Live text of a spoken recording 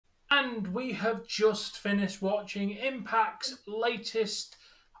And we have just finished watching Impact's latest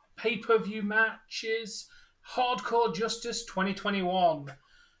pay-per-view matches, Hardcore Justice 2021.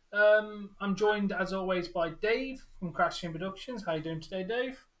 I'm joined, as always, by Dave from Crashing Productions. How you doing today,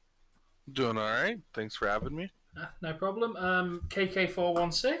 Dave? Doing all right. Thanks for having me. No problem.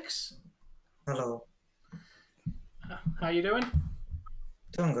 KK416. Hello. How you doing?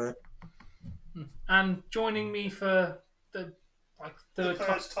 Doing good. And joining me for the third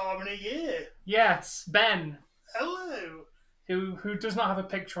first time in a year. Yes, Ben. Hello. Who does not have a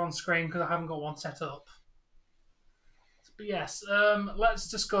picture on screen because I haven't got one set up. But yes, let's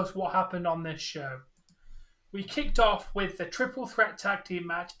discuss what happened on this show. We kicked off with the triple threat tag team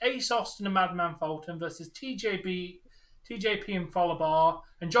match: Ace Austin and Madman Fulton versus TJP and Folabar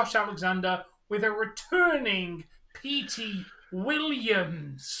and Josh Alexander with a returning Petey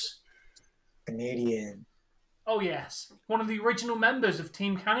Williams. Canadian. Oh yes, one of the original members of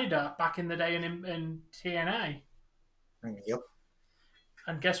Team Canada back in the day in TNA. Yep.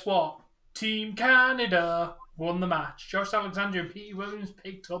 And guess what? Team Canada won the match. Josh Alexander and Petey Williams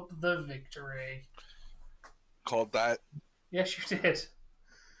picked up the victory. Called that. Yes, you did.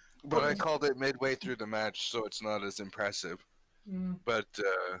 But I called it midway through the match, so it's not as impressive. But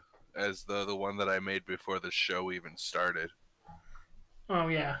as the one that I made before the show even started. Oh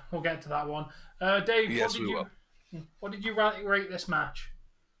yeah, we'll get to that one. Dave, yes, what did you rate this match?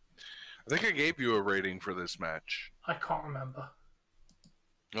 I think I gave you a rating for this match. I can't remember.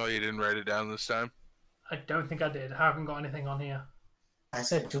 Oh, you didn't write it down this time? I don't think I did. I haven't got anything on here. I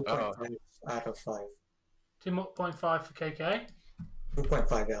said 2.5 out of 5. 2.5 for KK.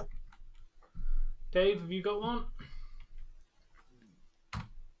 2.5, yeah. Dave, have you got one?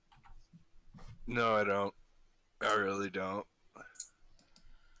 No, I don't. I really don't.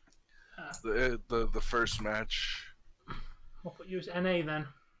 The first match. We'll put you as NA then.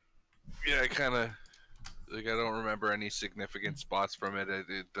 Yeah, I don't remember any significant spots from it.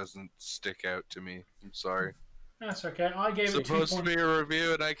 It doesn't stick out to me. I'm sorry. That's okay. I gave it 2. Supposed to be a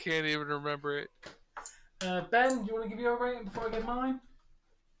review, and I can't even remember it. Ben, do you want to give your rating before I get mine?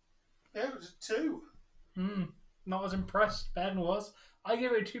 Yeah, it was a 2. Not as impressed Ben was. I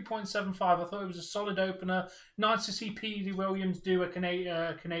gave it a 2.75. I thought it was a solid opener. Nice to see Petey Williams do a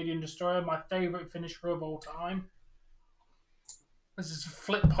Canadian Destroyer, my favourite finisher of all time. This is a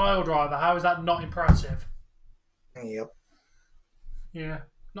flip pile driver. How is that not impressive? Yep. Yeah,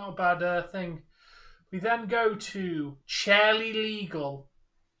 not a bad thing. We then go to Charlie Legal.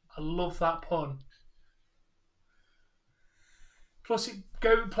 I love that pun. Plus, it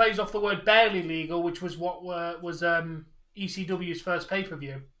plays off the word barely legal, which was what was ECW's first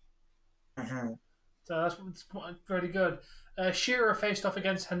pay-per-view. Mm-hmm. So that's very good. Shearer faced off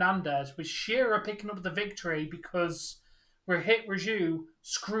against Hernandez, with Shearer picking up the victory because Hit Raju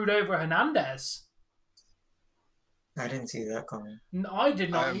screwed over Hernandez. I didn't see that coming. No, I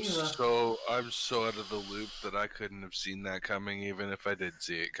did not either. I'm so out of the loop that I couldn't have seen that coming, even if I did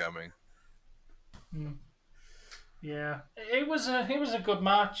see it coming. Yeah, it was a good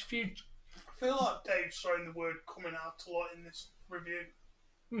match. I feel like Dave's throwing the word coming out a lot in this review.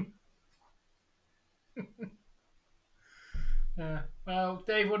 Yeah. Well,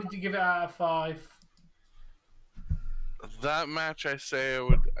 Dave, what did you give it out of 5? That match, I'd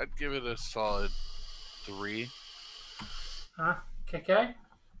give it a solid 3. KK?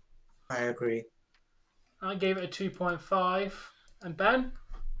 I agree. I gave it a 2.5. And Ben?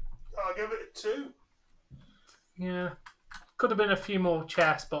 I'll give it a 2. Yeah. Could have been a few more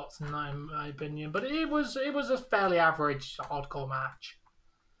chair spots in my opinion, but it was a fairly average hardcore match.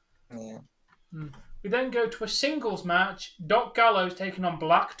 Yeah. We then go to a singles match. Doc Gallows taking on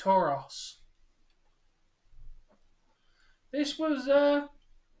Black Taurus. This was a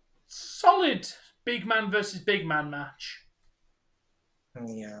solid big man versus big man match.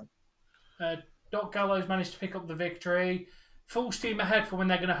 Yeah. Doc Gallows managed to pick up the victory. Full steam ahead for when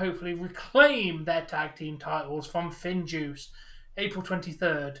they're going to hopefully reclaim their tag team titles from Finn Juice. April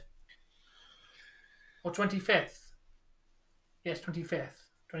 23rd. Or 25th. Yes, 25th.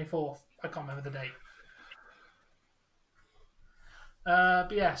 24th. I can't remember the date.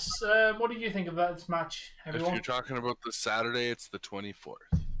 But yes, what do you think of this match, everyone? If you're talking about the Saturday, it's the 24th.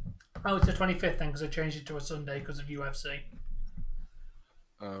 Oh, it's the 25th then, because I changed it to a Sunday because of UFC.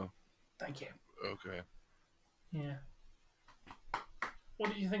 Oh. Thank you. Okay. Yeah.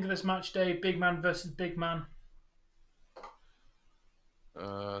 What did you think of this match, Dave? Big man versus big man.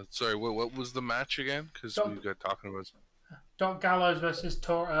 Sorry, what was the match again? Because we got talking about Doc Gallows versus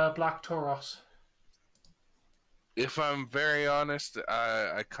Black Taurus. If I'm very honest,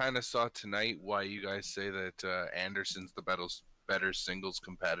 I kind of saw tonight why you guys say that Anderson's the better singles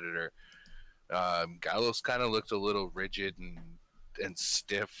competitor. Gallows kind of looked a little rigid and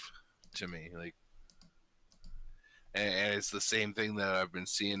stiff to me, like, and it's the same thing that I've been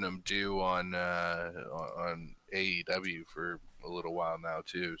seeing him do on AEW for a little while now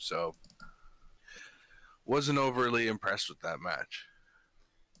too. So, wasn't overly impressed with that match.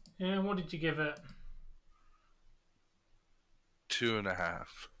 Yeah, what did you give it? 2.5.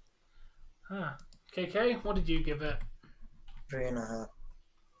 Ah, KK, what did you give it? 3.5.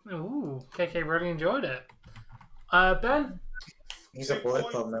 Ooh, KK really enjoyed it. Ben? He's a Bullet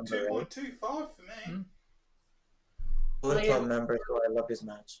Club member, right? 2.25 for me. Bullet Club member, so I love his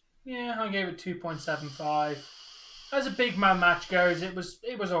match. Yeah, I gave it 2.75. As a big man match goes, it was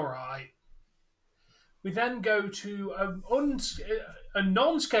alright. We then go to a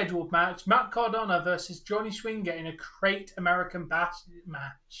non-scheduled match, Matt Cardona versus Johnny Swinger in a Great American Bash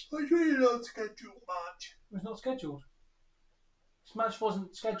match. It's really not scheduled match. It was not scheduled. This match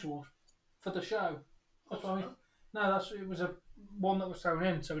wasn't scheduled for the show. That's what I mean. No, it was a one that was thrown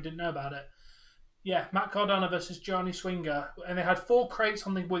in, so we didn't know about it. Yeah, Matt Cardona versus Johnny Swinger, and they had 4 crates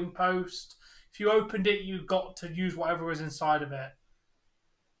on the wing post. If you opened it, you got to use whatever was inside of it.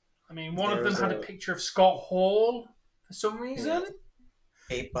 I mean, one of them had a picture of Scott Hall for some reason.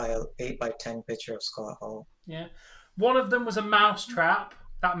 8 by 10 picture of Scott Hall. Yeah. One of them was a mouse trap.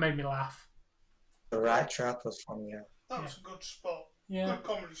 That made me laugh. The rat trap was funny, yeah. That was a good spot. Yeah. Good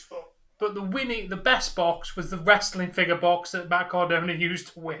comedy spot. But the best box was the wrestling figure box that Matt Cardona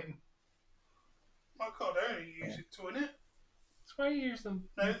used to win. Matt Cardona used it to win it. That's why you use them.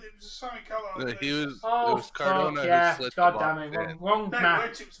 No, it was a Sammy Callahan. It was Cardona yeah. who slipped God the damn box it. in. Wrong No,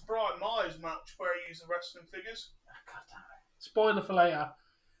 match. it was a Brian Myers match where he used the wrestling figures. God damn it. Spoiler for later.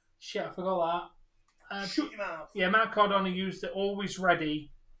 Shit, I forgot that. Shut your mouth. Yeah, Matt Cardona used the Always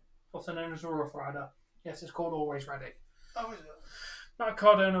Ready, also known as the Rough Rider. Yes, it's called Always Ready. Oh, is it? Matt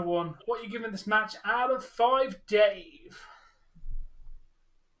Cardona won. What are you giving this match out of 5, Dave?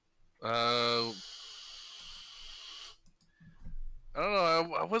 I don't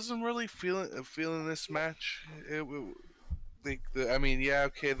know. I wasn't really feeling this match. I mean, yeah,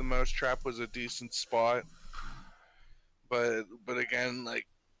 okay, the mouse trap was a decent spot, but again, like,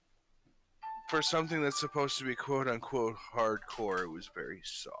 for something that's supposed to be quote unquote hardcore, it was very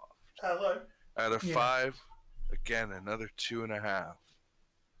soft. Hello. Out of 5, again, another 2.5.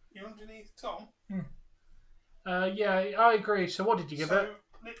 You underneath Tom? Yeah, I agree. So what did you give it?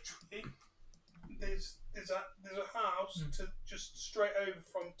 Literally, there's a house to just straight over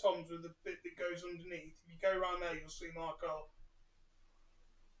from Tom's with a bit that goes underneath. If you go around there, you'll see Marco.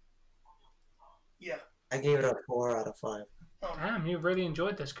 Yeah. I gave it a 4 out of 5. Oh. Damn, you really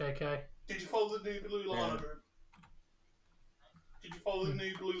enjoyed this, KK. Did you follow the new blue line I drew? Did you follow the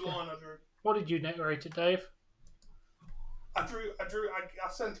new blue line I drew? What did you rate it, Dave? I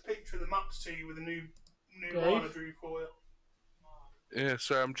sent a picture of the maps to you with a new line I drew for you. Yeah,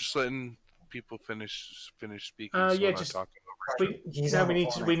 sorry, I'm just letting people finish speaking. Yeah, just talking over.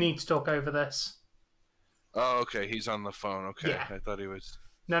 we need to talk over this. Oh, okay, he's on the phone. Okay, Yeah. I thought he was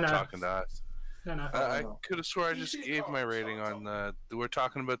No. talking to us. No. I could have swore I just gave my rating on the. We're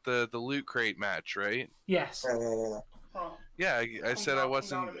talking about the loot crate match, right? Yes. Yeah, I said I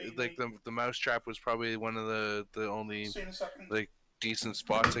wasn't like the mouse trap was probably one of the only like decent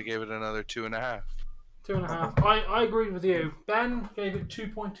spots. I gave it another 2.5. 2.5. I agreed with you. Ben gave it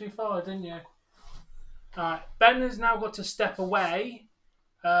 2.25, didn't you? Ben has now got to step away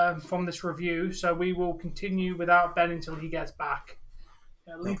from this review, so we will continue without Ben until he gets back.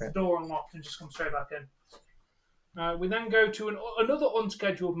 Leave the door unlocked and just come straight back in. We then go to another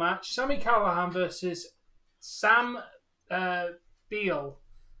unscheduled match: Sammy Callahan versus Sam Beal.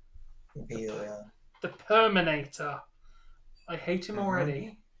 Yeah. The Perminator. I hate him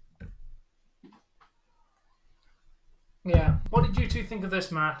already. Yeah. What did you two think of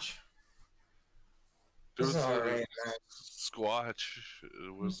this match? It was alright, squash.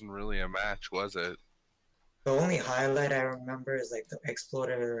 It wasn't really a match, was it? The only highlight I remember is like the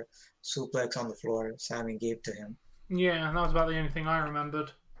exploder suplex on the floor Sammy gave to him. Yeah, that was about the only thing I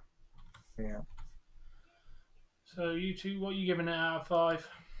remembered. Yeah. So you two, what are you giving it out of 5?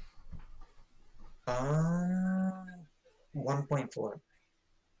 1.4.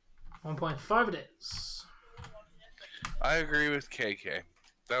 1.5 it is. I agree with KK.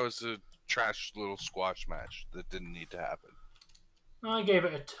 That was a trash little squash match that didn't need to happen. I gave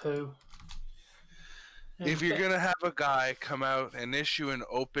it a 2. If you're gonna have a guy come out and issue an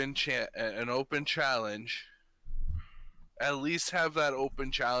open challenge, at least have that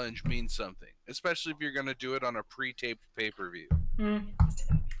open challenge mean something. Especially if you're gonna do it on a pre-taped pay-per-view.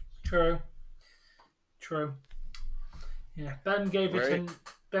 True. Yeah, Ben gave it Right. and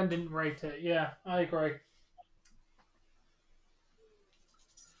Ben didn't rate it. Yeah, I agree.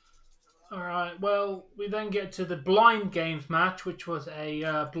 All right. Well, we then get to the blind games match, which was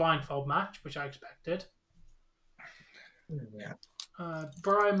a blindfold match, which I expected. Yeah.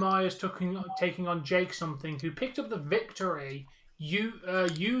 Brian Myers taking on Jake something, who picked up the victory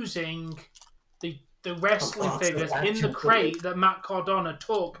using the wrestling box of figures in action the crate figures. that Matt Cardona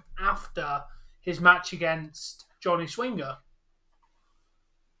took after his match against Johnny Swinger.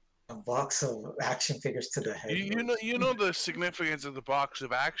 A box of action figures to the head. You know the significance of the box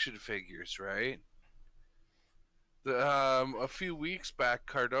of action figures, right? A few weeks back,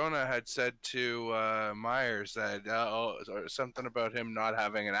 Cardona had said to Myers that something about him not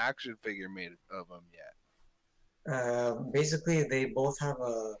having an action figure made of him yet. Basically, they both have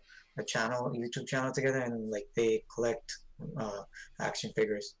a YouTube channel together, and like they collect action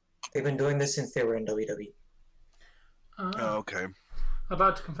figures. They've been doing this since they were in WWE. Oh, okay. I'd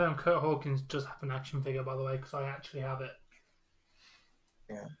like to confirm Kurt Hawkins does have an action figure, by the way, because I actually have it.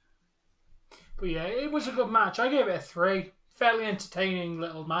 Yeah. But yeah, it was a good match. I gave it a 3. Fairly entertaining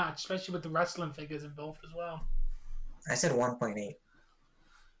little match, especially with the wrestling figures involved as well. I said 1.8.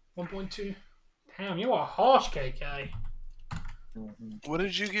 1.2. Damn, you are harsh, KK. What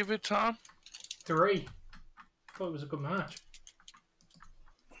did you give it, Tom? 3. Thought it was a good match.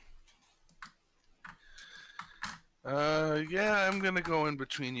 Yeah, I'm gonna go in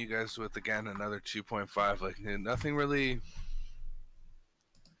between you guys with again another 2.5. Like nothing really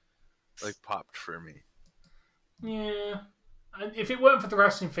popped for me. Yeah. If it weren't for the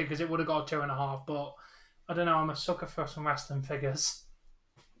wrestling figures, it would have got 2.5, but I don't know, I'm a sucker for some wrestling figures.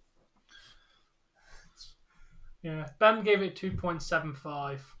 Yeah. Ben gave it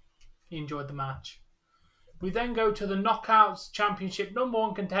 2.75. He enjoyed the match. We then go to the Knockouts Championship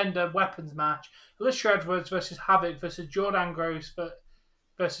 #1 contender weapons match. Alicia Edwards versus Havoc versus Jordan Gross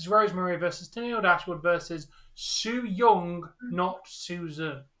versus Rosemary versus Tennille Dashwood versus Sue Young, not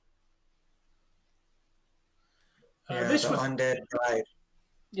Susan. Yeah, This the was Undead Bride.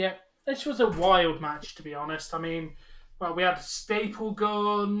 Yeah, this was a wild match, to be honest. I mean, well, we had a staple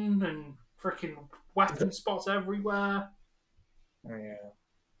gun and freaking weapon spots everywhere. Yeah.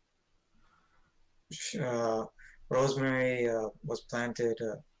 Rosemary was planted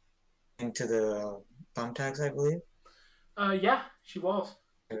into the thumbtacks, I believe. Yeah, she was.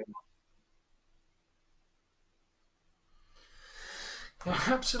 Yeah,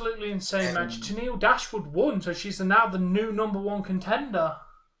 absolutely insane match. Tennille Dashwood won, so she's now the new #1 contender.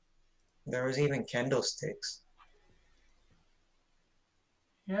 There was even kendo sticks.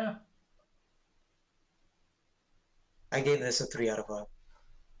 Yeah. I gave this a 3 out of 5.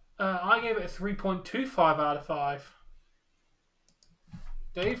 I gave it a 3.25 out of 5.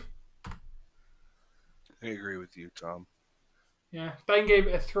 Dave? I agree with you, Tom. Yeah. Ben gave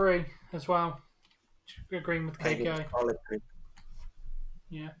it a 3 as well. Agreeing with I gave it KK. a solid 3.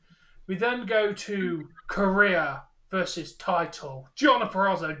 Yeah. We then go to career versus title. Gianna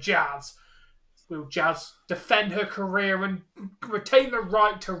Perazzo, Jazz. Will Jazz defend her career and retain the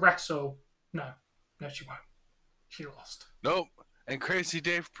right to wrestle? No. No, she won't. She lost. Nope. And Crazy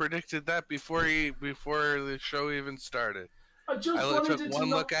Dave predicted that before the show even started. I just I wanted took it one to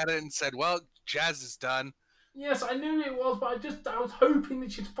look at it and said, "Well, Jazz is done." Yes, I knew it was, but I was hoping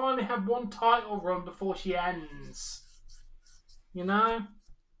that she'd finally have one title run before she ends. You know?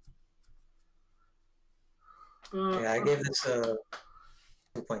 Yeah, I gave this a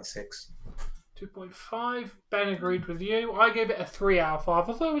 2.6. 2.5. Ben agreed with you. I gave it a 3 out of 5.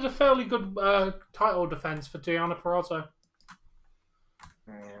 I thought it was a fairly good title defense for Gianna Perazzo.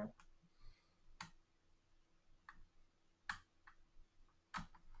 Yeah.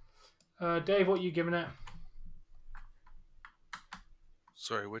 Dave, what are you giving it?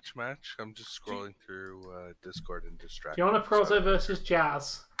 Sorry, which match? I'm just scrolling through Discord and distracted. Gianna Perazzo versus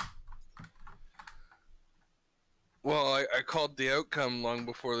Jazz. Well, I called the outcome long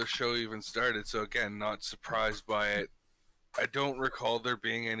before the show even started, so again, not surprised by it. I don't recall there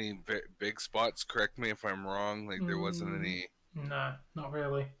being any big spots. Correct me if I'm wrong. Like, there wasn't any... No, not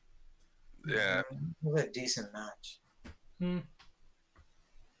really. Yeah. It was a decent match.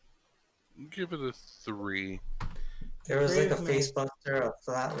 Give it a 3. There was like a face buster, a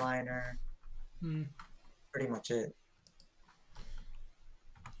flatliner. Pretty much it.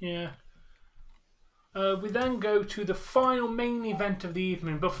 Yeah. We then go to the final main event of the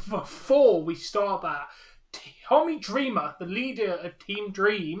evening. But before we start that, Tommy Dreamer, the leader of Team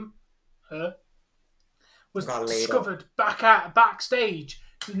Dream, was discovered backstage,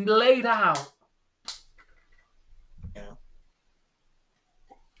 laid out. Yeah.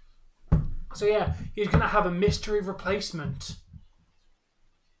 So yeah, he's going to have a mystery replacement.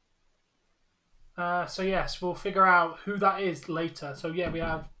 So yes, we'll figure out who that is later. So yeah, we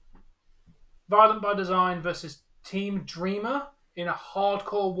have Violent by Design versus Team Dreamer in a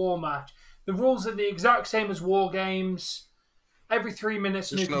hardcore war match. The rules are the exact same as War Games. Every 3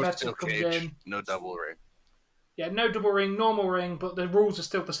 minutes, a new competitor comes in. No double ring. Yeah, no double ring, normal ring, but the rules are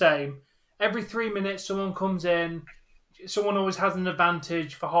still the same. Every 3 minutes, someone comes in. Someone always has an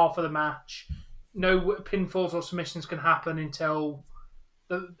advantage for half of the match. No pinfalls or submissions can happen until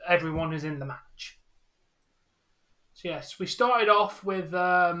everyone is in the match. So yes, we started off with,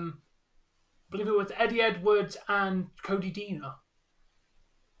 I believe it was Eddie Edwards and Cody Deaner.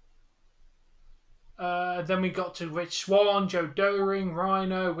 Then we got to Rich Swann, Joe Doering,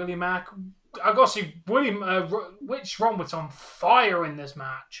 Rhino, Willie Mack. I got to see Rich Swann was on fire in this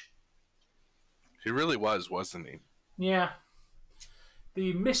match. He really was, wasn't he? Yeah.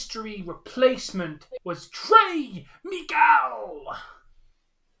 The mystery replacement was Trey Miguel.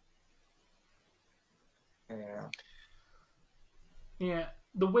 Yeah. Yeah.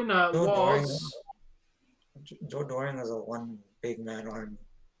 The winner was... Joe Doering is a one big man army.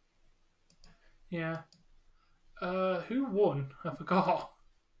 Yeah. Who won? I forgot.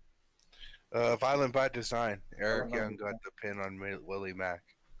 Violent by Design. Eric Young got the pin on Willie Mack.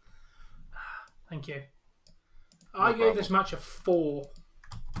 Thank you. I gave this match a 4.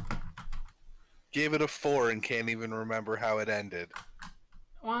 Gave it a 4 and can't even remember how it ended.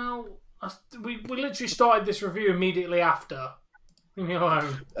 Well, we literally started this review immediately after. Leave me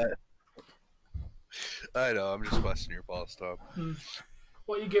alone. I know, I'm just busting your balls, Tom.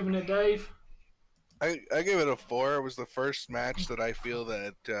 What are you giving it, Dave? I give it a 4. It was the first match that I feel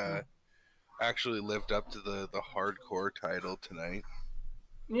that actually lived up to the hardcore title tonight.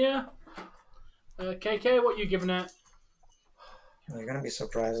 Yeah. KK, what are you giving it? You're gonna be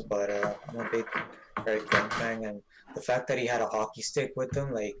surprised, but I'm a big Eric Young fan, and the fact that he had a hockey stick with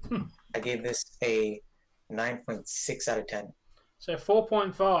him, like, I gave this a 9.6 out of 10. So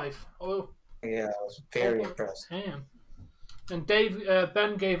 4.5. Oh. Yeah, I was very impressed. Damn. And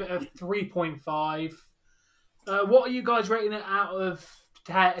Ben gave it a 3.5. What are you guys rating it out of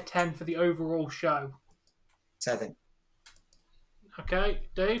 10 for the overall show? 7. Okay,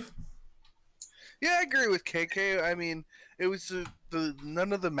 Dave? Yeah, I agree with KK. I mean, it was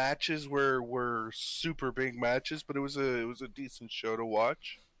none of the matches were super big matches, but it was a decent show to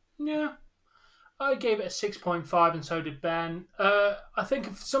watch. Yeah. I gave it a 6.5 and so did Ben. I think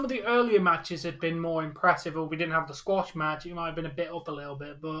if some of the earlier matches had been more impressive, or we didn't have the squash match, it might have been a bit up a little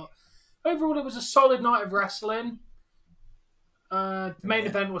bit, but overall it was a solid night of wrestling. The main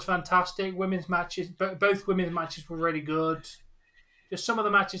event was fantastic. Women's matches, both women's matches were really good. Just some of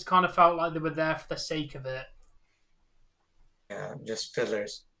the matches kind of felt like they were there for the sake of it. Yeah, just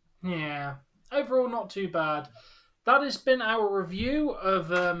fillers. Yeah. Overall, not too bad. That has been our review of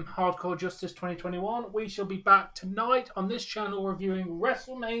Hardcore Justice 2021. We shall be back tonight on this channel reviewing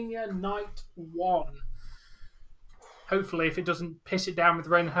WrestleMania Night 1. Hopefully, if it doesn't piss it down with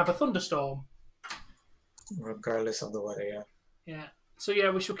rain and have a thunderstorm. Regardless of the weather, yeah. Yeah. So,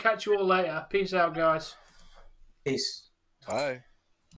 yeah, we shall catch you all later. Peace out, guys. Peace. Bye.